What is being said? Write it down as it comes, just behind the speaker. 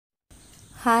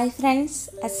Hi friends,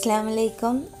 അസ്സാം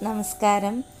വലൈക്കും,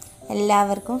 നമസ്കാരം.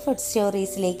 എല്ലാവർക്കും ഫുഡ്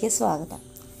സ്റ്റോറീസിലേക്ക് സ്വാഗതം.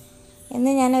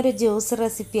 ഇന്ന് ഞാനൊരു ജ്യൂസ്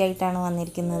റെസിപ്പി ആയിട്ടാണ്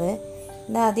വന്നിരിക്കുന്നത്.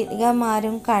 ഇത് അധികം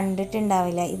ആരും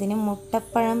കണ്ടിട്ടുണ്ടാവില്ല. ഇതിന്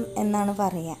മുട്ടപ്പഴം എന്നാണ്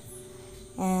പറയുക.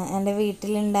 എൻ്റെ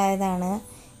വീട്ടിലുണ്ടായതാണ്.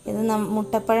 ഇത്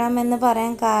മുട്ടപ്പഴം എന്ന്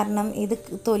പറയാൻ കാരണം ഇത്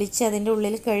തൊലിച്ച് അതിൻ്റെ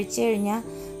ഉള്ളിൽ കഴിച്ചു കഴിഞ്ഞാൽ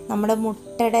നമ്മുടെ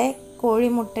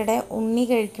കോഴിമുട്ടയുടെ ഉണ്ണി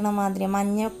കഴിക്കണ മാതിരി,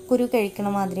 മഞ്ഞക്കുരു കഴിക്കണ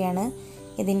മാതിരിയാണ്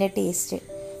ഇതിൻ്റെ ടേസ്റ്റ്.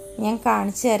 ഞാൻ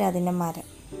കാണിച്ചു തരാം അതിൻ്റെ മരം.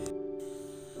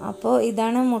 അപ്പോൾ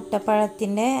ഇതാണ്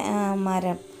മുട്ടപ്പഴത്തിൻ്റെ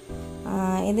മരം.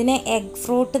 ഇതിനെ എഗ്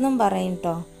ഫ്രൂട്ട് എന്നും പറയും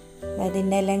കേട്ടോ.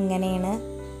 അതിൻ്റെ എല്ലാം ഇങ്ങനെയാണ്.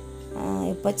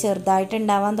 ഇപ്പോൾ ചെറുതായിട്ട്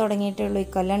ഉണ്ടാവാൻ തുടങ്ങിയിട്ടുള്ളൂ.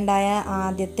 ഇക്കൊല്ലം ഉണ്ടായ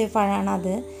ആദ്യത്തെ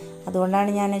പഴമാണത്.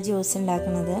 അതുകൊണ്ടാണ് ഞാൻ ജ്യൂസ്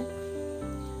ഉണ്ടാക്കുന്നത്.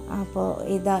 അപ്പോൾ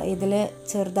ഇതിൽ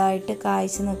ചെറുതായിട്ട്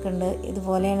കായ്ച്ച് നിൽക്കുന്നുണ്ട്.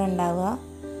 ഇതുപോലെയാണ് ഉണ്ടാവുക.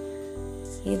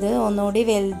 ഇത് ഒന്നുകൂടി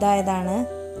വലുതായതാണ്,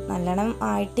 നല്ലോണം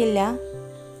ആയിട്ടില്ല.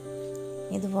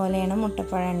 ഇതുപോലെയാണ്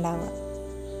മുട്ടപ്പഴം ഉണ്ടാവുക.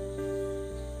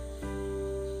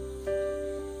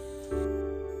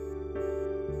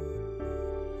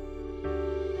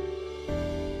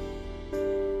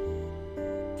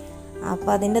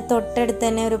 അപ്പോൾ അതിൻ്റെ തൊട്ടടുത്ത്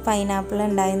തന്നെ ഒരു പൈനാപ്പിൾ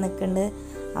ഉണ്ടായി നിൽക്കുന്നുണ്ട്.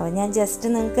 അപ്പോൾ ഞാൻ ജസ്റ്റ്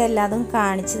നിങ്ങൾക്ക് എല്ലാതും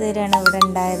കാണിച്ചു തരികയാണ് ഇവിടെ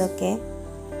ഉണ്ടായതൊക്കെ.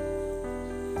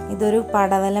 ഇതൊരു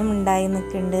പടവലം ഉണ്ടായി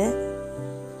നിൽക്കുന്നുണ്ട്.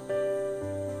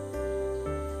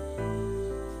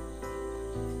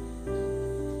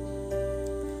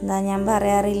 എന്താ ഞാൻ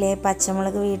പറയാറില്ലേ,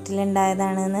 പച്ചമുളക്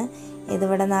വീട്ടിലുണ്ടായതാണെന്ന്.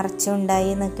 ഇതിവിടെ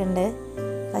നിറച്ചുണ്ടായി നിൽക്കുന്നുണ്ട്.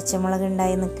 പച്ചമുളക്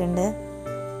ഉണ്ടായി നിൽക്കുന്നുണ്ട്.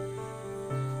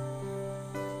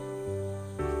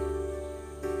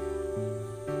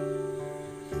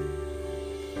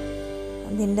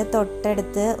 അതിൻ്റെ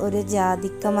തൊട്ടടുത്ത് ഒരു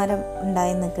ജാതിക്ക മരം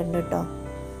ഉണ്ടായി നിൽക്കുന്നുണ്ട് കേട്ടോ.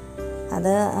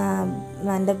 അത്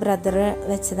എൻ്റെ ബ്രദർ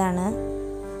വെച്ചതാണ്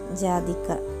ജാതിക്ക.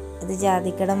 ഇത്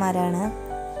ജാതിക്കയുടെ മരമാണ്.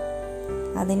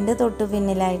 അതിൻ്റെ തൊട്ട്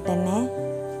പിന്നിലായിട്ട് തന്നെ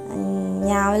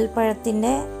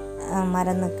ഞാവൽപ്പഴത്തിൻ്റെ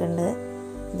മരം നിൽക്കുന്നുണ്ട്.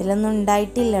 ഇതിലൊന്നും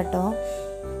ഉണ്ടായിട്ടില്ല കേട്ടോ.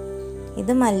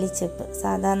 ഇത് മല്ലിച്ചപ്പ്,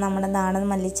 സാധാരണ നമ്മുടെ നാടൻ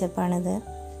മല്ലിച്ചപ്പാണിത്.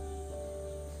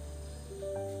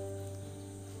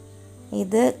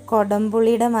 ഇത്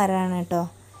കൊടംപുളിയുടെ മരമാണ് കേട്ടോ.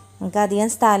 നമുക്ക് അധികം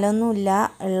സ്ഥലമൊന്നുമില്ല.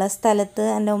 ഉള്ള സ്ഥലത്ത്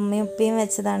എൻ്റെ ഉമ്മയും ഉപ്പയും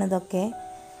വെച്ചതാണ് ഇതൊക്കെ.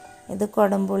 ഇത്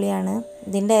കൊടംപുളിയാണ്.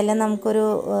 ഇതിൻ്റെ ഇല നമുക്കൊരു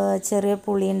ചെറിയ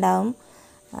പുളി ഉണ്ടാവും.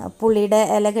 പുളിയുടെ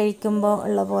ഇല കഴിക്കുമ്പോൾ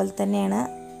ഉള്ള പോലെ തന്നെയാണ്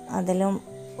അതിലും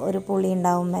ഒരു പുളി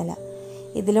ഉണ്ടാവും ഇല.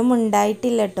 ഇതിലും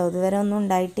ഉണ്ടായിട്ടില്ല കേട്ടോ. ഇതുവരെ ഒന്നും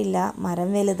ഉണ്ടായിട്ടില്ല. മരം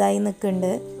വലുതായി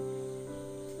നിൽക്കുന്നുണ്ട്.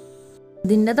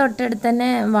 ഇതിൻ്റെ തൊട്ടടുത്ത് തന്നെ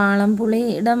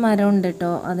വാളംപുളിയുടെ മരം ഉണ്ട്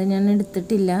കേട്ടോ. അത് ഞാൻ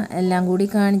എടുത്തിട്ടില്ല. എല്ലാം കൂടി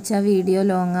കാണിച്ചാൽ വീഡിയോ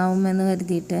ലോങ് ആവുമെന്ന്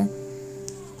കരുതിയിട്ട്.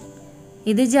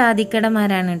 ഇത് ജാതിക്കയുടെ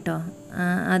മരമാണ് കേട്ടോ.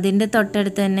 അതിൻ്റെ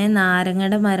തൊട്ടടുത്ത് തന്നെ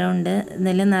നാരങ്ങയുടെ മരമുണ്ട്.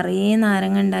 ഇതിൽ നിറയെ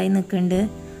നാരങ്ങ ഉണ്ടായി നിൽക്കുന്നുണ്ട്.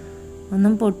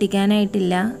 ഒന്നും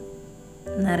പൊട്ടിക്കാനായിട്ടില്ല,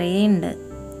 നിറയെ ഉണ്ട്.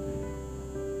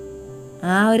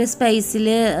 ആ ഒരു സ്പൈസിൽ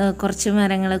കുറച്ച്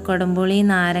മരങ്ങൾ, കൊടംപുളി,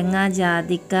 നാരങ്ങ,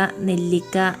 ജാതിക്ക,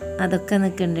 നെല്ലിക്ക, അതൊക്കെ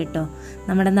നിൽക്കുന്നുണ്ട് കേട്ടോ.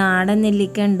 നമ്മുടെ നാടൻ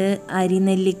നെല്ലിക്ക ഉണ്ട്, അരി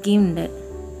നെല്ലിക്കയും ഉണ്ട്.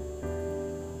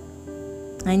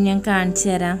 അത് ഞാൻ കാണിച്ചു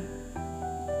തരാം.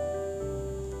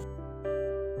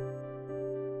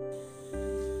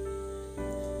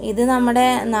 ഇത് നമ്മുടെ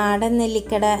നാടൻ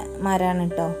നെല്ലിക്കയുടെ മരമാണ്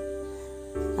കേട്ടോ.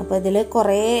 അപ്പോൾ ഇതിൽ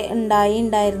കുറേ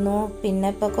ഉണ്ടായിരുന്നു. പിന്നെ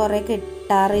ഇപ്പോൾ കുറേ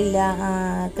കിട്ടാറില്ല.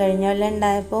 കഴിഞ്ഞ കൊല്ലം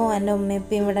ഉണ്ടായപ്പോൾ എൻ്റെ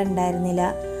ഉമ്മയപ്പയും ഇവിടെ ഉണ്ടായിരുന്നില്ല.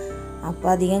 അപ്പോൾ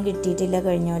അധികം കിട്ടിയിട്ടില്ല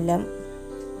കഴിഞ്ഞ കൊല്ലം.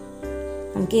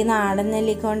 നമുക്ക് ഈ നാടൻ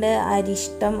നെല്ലിക്ക കൊണ്ട്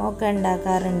അരിഷ്ടം ഒക്കെ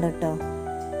ഉണ്ടാക്കാറുണ്ട് കേട്ടോ.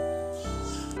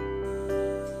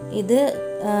 ഇത്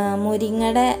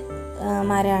മുരിങ്ങയുടെ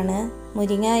മരമാണ്.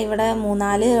 മുരിങ്ങ ഇവിടെ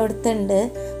 3-4 ഇടത്തുണ്ട്.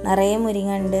 നിറയെ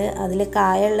മുരിങ്ങ ഉണ്ട്. അതിൽ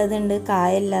കായുള്ളതുണ്ട്,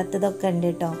 കായില്ലാത്തതൊക്കെ ഉണ്ട്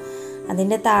കേട്ടോ.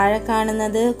 അതിൻ്റെ താഴെ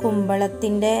കാണുന്നത്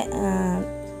കുമ്പളത്തിൻ്റെ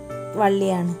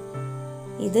വള്ളിയാണ്.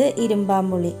 ഇത്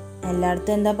ഇരുമ്പാമ്പുളി.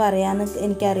 എല്ലായിടത്തും എന്താ പറയാന്ന്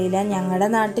എനിക്കറിയില്ല. ഞങ്ങളുടെ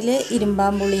നാട്ടിൽ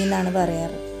ഇരുമ്പാമ്പുളി എന്നാണ്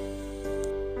പറയാറ്.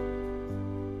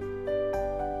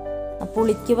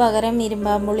 പുളിക്ക് പകരം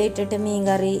ഇരുമ്പാമ്പുളി ഇട്ടിട്ട്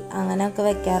മീൻകറി അങ്ങനെയൊക്കെ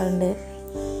വെക്കാറുണ്ട്.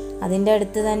 അതിൻ്റെ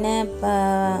അടുത്ത് തന്നെ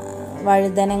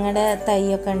വഴുതനങ്ങയുടെ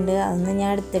തൈയൊക്കെ ഉണ്ട്. അതൊന്നും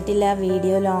ഞാൻ എടുത്തിട്ടില്ല,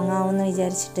 വീഡിയോ ലോങ് ആവുമെന്ന്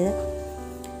വിചാരിച്ചിട്ട്.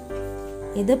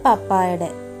 ഇത് പപ്പായയുടെ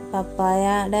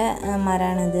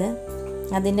മരമാണിത്.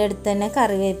 അതിൻ്റെ അടുത്ത് തന്നെ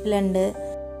കറിവേപ്പിലുണ്ട്.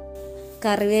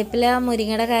 കറിവേപ്പില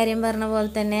മുരിങ്ങയുടെ കാര്യം പറഞ്ഞ പോലെ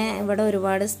തന്നെ ഇവിടെ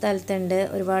ഒരുപാട് സ്ഥലത്തുണ്ട്,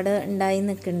 ഒരുപാട് ഉണ്ടായി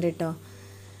നിൽക്കുന്നുണ്ട് കേട്ടോ.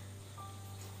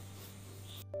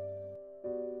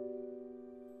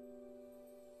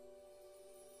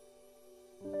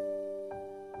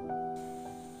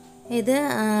 ഇത്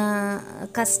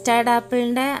കസ്റ്റാർഡ്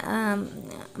ആപ്പിളിൻ്റെ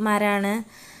മരമാണ്.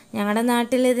 ഞങ്ങളുടെ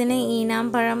നാട്ടിൽ ഇതിന്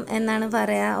ഈനാമ്പഴം എന്നാണ്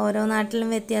പറയുക. ഓരോ നാട്ടിലും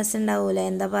വ്യത്യാസം ഉണ്ടാവില്ല,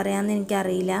 എന്താ പറയാന്ന്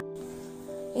എനിക്കറിയില്ല.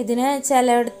 ഇതിന്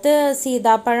ചിലയിടത്ത്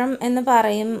സീതാപ്പഴം എന്ന്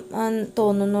പറയും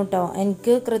തോന്നുന്നു കേട്ടോ.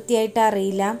 എനിക്ക് കൃത്യമായിട്ട്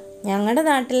അറിയില്ല. ഞങ്ങളുടെ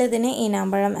നാട്ടിൽ ഇതിന്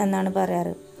ഈനാമ്പഴം എന്നാണ്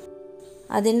പറയാറ്.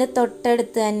 അതിൻ്റെ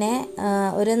തൊട്ടടുത്ത് തന്നെ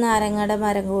ഒരു നാരങ്ങയുടെ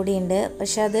മരം കൂടിയുണ്ട്.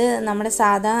 പക്ഷെ അത് നമ്മുടെ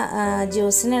സാധാ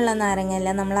ജ്യൂസിനുള്ള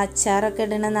നാരങ്ങയല്ല, നമ്മൾ അച്ചാറൊക്കെ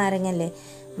ഇടുന്ന നാരങ്ങയല്ലേ,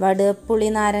 വടുപുളി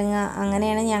നാരങ്ങ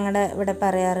അങ്ങനെയാണ് ഞങ്ങളുടെ ഇവിടെ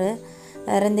പറയാറ്.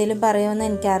 വേറെ എന്തെങ്കിലും പറയുമെന്ന്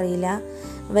എനിക്കറിയില്ല.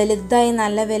 വലുതായി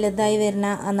നല്ല വലുതായി വരുന്ന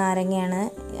നാരങ്ങയാണ്,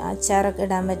 അച്ചാറൊക്കെ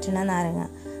ഇടാൻ പറ്റുന്ന നാരങ്ങ.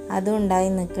 അതും ഉണ്ടായി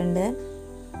നിൽക്കുന്നുണ്ട്.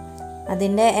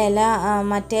 അതിൻ്റെ ഇല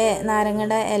മറ്റേ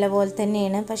നാരങ്ങയുടെ ഇല പോലെ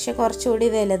തന്നെയാണ്, പക്ഷെ കുറച്ചുകൂടി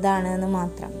വലുതാണ് എന്ന്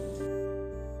മാത്രം.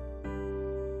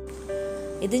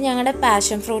 ഇത് ഞങ്ങളുടെ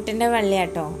പാഷൻ ഫ്രൂട്ടിൻ്റെ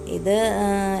വള്ളിയാട്ടോ. ഇത്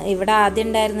ഇവിടെ ആദ്യം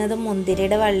ഉണ്ടായിരുന്നത്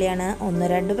മുന്തിരിയുടെ വള്ളിയാണ്.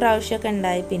 1-2 പ്രാവശ്യമൊക്കെ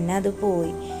ഉണ്ടായി, പിന്നെ അത്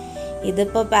പോയി.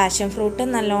 ഇതിപ്പോൾ പാഷൻ ഫ്രൂട്ട്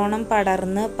നല്ലോണം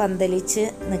പടർന്ന് പന്തലിച്ച്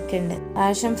നിൽക്കുന്നുണ്ട്.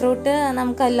 പാഷൻ ഫ്രൂട്ട്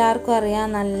നമുക്ക് എല്ലാവർക്കും അറിയാം,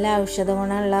 നല്ല ഔഷധ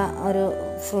ഗുണമുള്ള ഒരു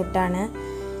ഫ്രൂട്ടാണ്.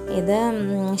 ഇത്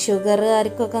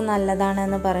ഷുഗറുകാർക്കൊക്കെ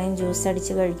നല്ലതാണെന്ന് പറയും, ജ്യൂസ്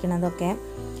അടിച്ച് കഴിക്കുന്നതൊക്കെ.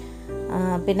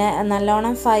 പിന്നെ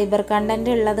നല്ലോണം ഫൈബർ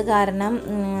കണ്ടൻറ്റ് ഉള്ളത് കാരണം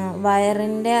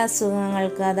വയറിൻ്റെ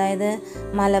അസുഖങ്ങൾക്ക്, അതായത്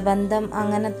മലബന്ധം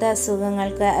അങ്ങനത്തെ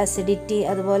അസുഖങ്ങൾക്ക്, അസിഡിറ്റി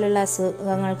അതുപോലുള്ള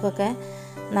അസുഖങ്ങൾക്കൊക്കെ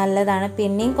നല്ലതാണ്.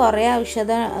 പിന്നെയും കുറേ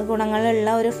ഔഷധ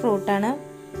ഗുണങ്ങളുള്ള ഒരു ഫ്രൂട്ടാണ്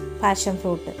പാഷൻ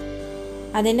ഫ്രൂട്ട്.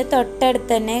 അതിൻ്റെ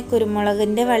തൊട്ടടുത്ത് തന്നെ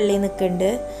കുരുമുളകിൻ്റെ വള്ളി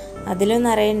നിൽക്കുന്നുണ്ട്, അതിലും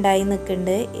നിറയെ ഉണ്ടായി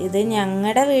നിൽക്കുന്നുണ്ട്. ഇത്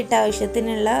ഞങ്ങളുടെ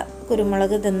വീട്ടാവശ്യത്തിനുള്ള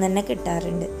കുരുമുളക് ഇതിന്ന് തന്നെ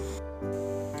കിട്ടാറുണ്ട്.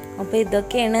 അപ്പോൾ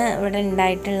ഇതൊക്കെയാണ് ഇവിടെ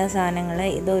ഉണ്ടായിട്ടുള്ള സാധനങ്ങൾ.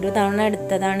 ഇതൊരു തവണ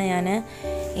എടുത്തതാണ് ഞാൻ,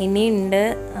 ഇനിയുണ്ട്.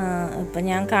 ഇപ്പം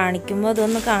ഞാൻ കാണിക്കുമ്പോൾ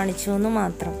അതൊന്ന് കാണിച്ചു എന്ന്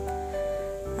മാത്രം.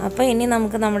 അപ്പോൾ ഇനി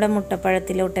നമുക്ക് നമ്മുടെ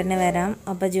മുട്ടപ്പഴത്തിലോട്ട് തന്നെ വരാം.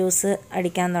 അപ്പോൾ ജ്യൂസ്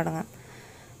അടിക്കാൻ തുടങ്ങാം.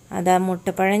 അതാ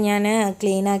മുട്ടപ്പഴം ഞാൻ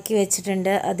ക്ലീനാക്കി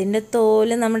വെച്ചിട്ടുണ്ട്. അതിൻ്റെ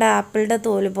തോല് നമ്മുടെ ആപ്പിളിൻ്റെ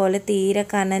തോല് പോലെ തീരെ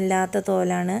കനമില്ലാത്ത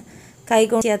തോലാണ്, കൈ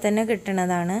കൊണ്ടിയാൽ തന്നെ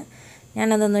കിട്ടുന്നതാണ്.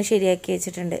 ഞാനതൊന്ന് ശരിയാക്കി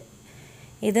വെച്ചിട്ടുണ്ട്.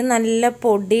 ഇത് നല്ല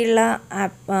പൊടിയുള്ള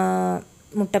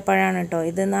മുട്ടപ്പഴമാണ് കേട്ടോ.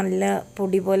 ഇത് നല്ല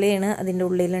പൊടി പോലെയാണ് അതിൻ്റെ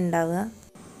ഉള്ളിലുണ്ടാവുക.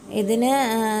 ഇതിന്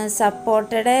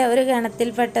സപ്പോർട്ടയുടെ ഒരു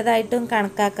ഗണത്തിൽപ്പെട്ടതായിട്ടും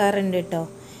കണക്കാക്കാറുണ്ട് കേട്ടോ.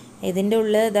 ഇതിൻ്റെ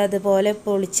ഉള്ളിൽ അതുപോലെ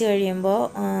പൊളിച്ച് കഴിയുമ്പോൾ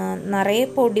നിറയെ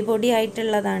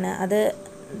പൊടിയായിട്ടുള്ളതാണ്. അത്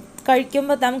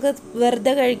കഴിക്കുമ്പോൾ നമുക്ക്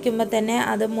വെറുതെ കഴിക്കുമ്പോൾ തന്നെ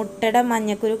അത് മുട്ടയുടെ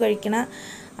മഞ്ഞക്കുരു കഴിക്കണ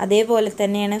അതേപോലെ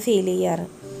തന്നെയാണ് ഫീൽ ചെയ്യാറ്.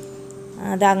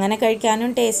 അത് അങ്ങനെ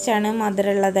കഴിക്കാനും ടേസ്റ്റാണ്,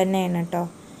 മധുരമുള്ളത് തന്നെയാണ് കേട്ടോ.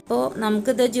 അപ്പോൾ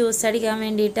നമുക്കിത് ജ്യൂസ് അടിക്കാൻ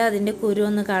വേണ്ടിയിട്ട് അതിൻ്റെ കുരു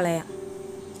ഒന്ന് കളയാം.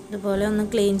 ഇതുപോലെ ഒന്ന്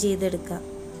ക്ലീൻ ചെയ്തെടുക്കാം.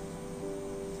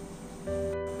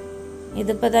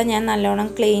 ഇതിപ്പോൾ ഇതാ ഞാൻ നല്ലോണം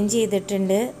ക്ലീൻ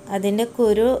ചെയ്തിട്ടുണ്ട്. അതിൻ്റെ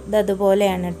കുരു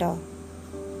ഇതുപോലെയാണ് കേട്ടോ,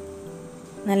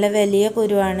 നല്ല വലിയ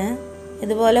കുരുവാണ്.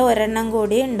 ഇതുപോലെ ഒരെണ്ണം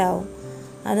കൂടി ഉണ്ടാവും,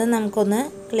 അത് നമുക്കൊന്ന്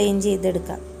ക്ലീൻ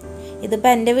ചെയ്തെടുക്കാം.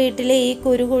 ഇതിപ്പോൾ എൻ്റെ വീട്ടിൽ ഈ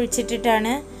കുരു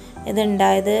കുഴിച്ചിട്ടിട്ടാണ്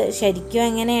ഇതുണ്ടായത്. ശരിക്കും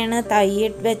എങ്ങനെയാണ് തൈ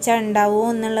വെച്ചാൽ ഉണ്ടാവുമോ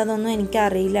എന്നുള്ളതൊന്നും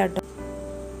എനിക്കറിയില്ല കേട്ടോ.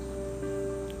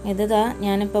 ഇതാ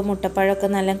ഞാനിപ്പോൾ മുട്ടപ്പഴമൊക്കെ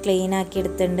നല്ല ക്ലീൻ ആക്കി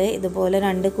എടുത്തിട്ടുണ്ട്. ഇതുപോലെ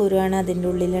 2 കുരുവാണ് അതിൻ്റെ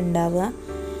ഉള്ളിൽ ഉണ്ടാവുക.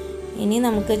 ഇനി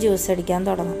നമുക്ക് ജ്യൂസ് അടിക്കാൻ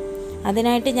തുടങ്ങാം.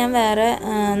 അതിനായിട്ട് ഞാൻ വേറെ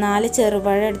 4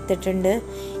 ചെറുപഴം എടുത്തിട്ടുണ്ട്.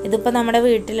 ഇതിപ്പോൾ നമ്മുടെ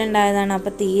വീട്ടിലുണ്ടായതാണ്,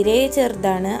 അപ്പോൾ തീരെ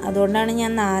ചെറുതാണ്, അതുകൊണ്ടാണ്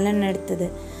ഞാൻ 4 എണ്ണം എടുത്തത്.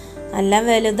 അല്ല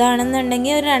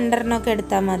വലുതാണെന്നുണ്ടെങ്കിൽ ഒരു 2 എണ്ണമൊക്കെ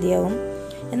എടുത്താൽ മതിയാവും.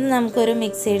 ഇന്ന് നമുക്കൊരു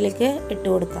മിക്സിയിലേക്ക് ഇട്ട്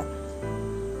കൊടുക്കാം.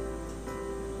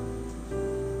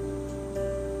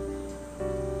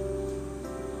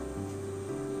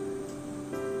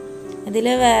 ഇതിൽ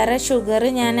വേറെ ഷുഗർ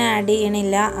ഞാൻ ആഡ്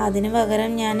ചെയ്യണില്ല, അതിന്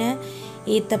പകരം ഞാൻ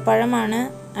ഈത്തപ്പഴമാണ്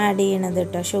ആഡ് ചെയ്യണത്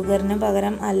കേട്ടോ. ഷുഗറിന്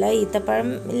പകരം അല്ല, ഈത്തപ്പഴം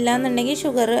ഇല്ലയെന്നുണ്ടെങ്കിൽ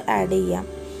ഷുഗർ ആഡ് ചെയ്യാം.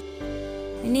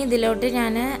 ഇനി ഇതിലോട്ട്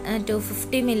ഞാൻ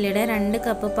 250 മില്ലിയുടെ 2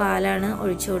 കപ്പ് പാലാണ്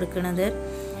ഒഴിച്ചു കൊടുക്കുന്നത്.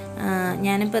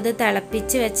 ഞാനിപ്പോൾ ഇത്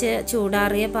തിളപ്പിച്ച് വെച്ച്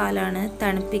ചൂടാറിയ പാലാണ്,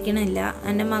 തണുപ്പിക്കണില്ല.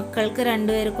 എൻ്റെ മക്കൾക്ക്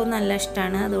 2 പേർക്കും നല്ല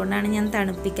ഇഷ്ടമാണ്, അതുകൊണ്ടാണ് ഞാൻ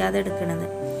തണുപ്പിക്കാതെ എടുക്കുന്നത്.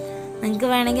 നിങ്ങൾക്ക്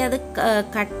വേണമെങ്കിൽ അത്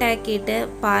കട്ടാക്കിയിട്ട്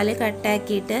പാല്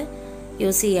കട്ടാക്കിയിട്ട്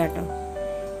യൂസ് ചെയ്യാം കേട്ടോ.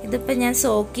 ഇതിപ്പോൾ ഞാൻ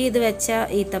സോക്ക് ചെയ്ത് വെച്ച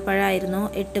ഈത്തപ്പഴമായിരുന്നു,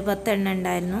 8-10 എണ്ണം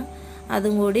ഉണ്ടായിരുന്നു.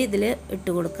 അതും കൂടി ഇതിൽ ഇട്ട്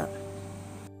കൊടുക്കാം.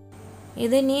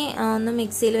 ഇതിനി ഒന്ന്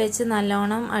മിക്സിയിൽ വെച്ച്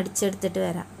നല്ലോണം അടിച്ചെടുത്തിട്ട്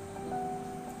വരാം.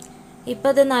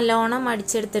 ഇപ്പോൾ ഇത് നല്ലോണം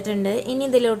അടിച്ചെടുത്തിട്ടുണ്ട്. ഇനി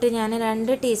ഇതിലോട്ട് ഞാൻ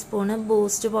 2 ടീസ്പൂണ്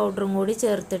ബൂസ്റ്റ് പൗഡറും കൂടി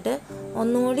ചേർത്തിട്ട്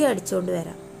ഒന്നുകൂടി അടിച്ചുകൊണ്ട്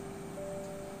വരാം.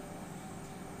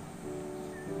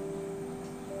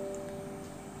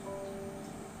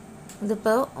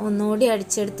 ഇതിപ്പോൾ ഒന്നുകൂടി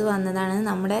അടിച്ചെടുത്ത് വന്നതാണ്.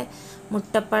 നമ്മുടെ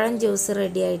മുട്ടപ്പഴം ജ്യൂസ്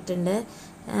റെഡി ആയിട്ടുണ്ട്.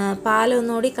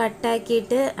 പാലൊന്നുകൂടി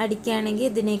കട്ടാക്കിയിട്ട് അടിക്കുകയാണെങ്കിൽ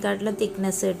ഇതിനേക്കാട്ടിലും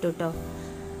തിക്നെസ് കിട്ടും കേട്ടോ.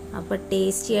 അപ്പോൾ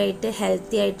ടേസ്റ്റി ആയിട്ട്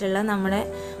ഹെൽത്തി ആയിട്ടുള്ള നമ്മുടെ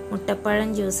മുട്ടപ്പഴം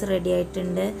ജ്യൂസ് റെഡി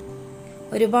ആയിട്ടുണ്ട്.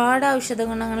 ഒരുപാട് ഔഷധ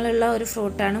ഗുണങ്ങളുള്ള ഒരു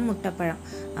ഫ്രൂട്ടാണ് മുട്ടപ്പഴം.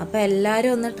 അപ്പോൾ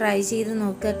എല്ലാവരും ഒന്ന് ട്രൈ ചെയ്ത്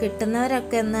നോക്കുക.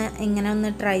 കിട്ടുന്നവരൊക്കെ ഇങ്ങനെ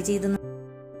ഒന്ന് ട്രൈ ചെയ്ത്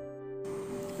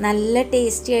നല്ല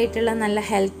ടേസ്റ്റി ആയിട്ടുള്ള നല്ല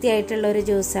ഹെൽത്തി ആയിട്ടുള്ള ഒരു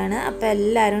ജ്യൂസാണ്. അപ്പോൾ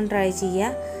എല്ലാവരും ട്രൈ ചെയ്യുക,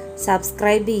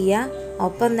 സബ്സ്ക്രൈബ് ചെയ്യുക,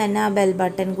 ഒപ്പം തന്നെ ആ ബെൽ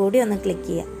ബട്ടൺ കൂടി ഒന്ന് ക്ലിക്ക്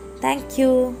ചെയ്യുക. Thank you.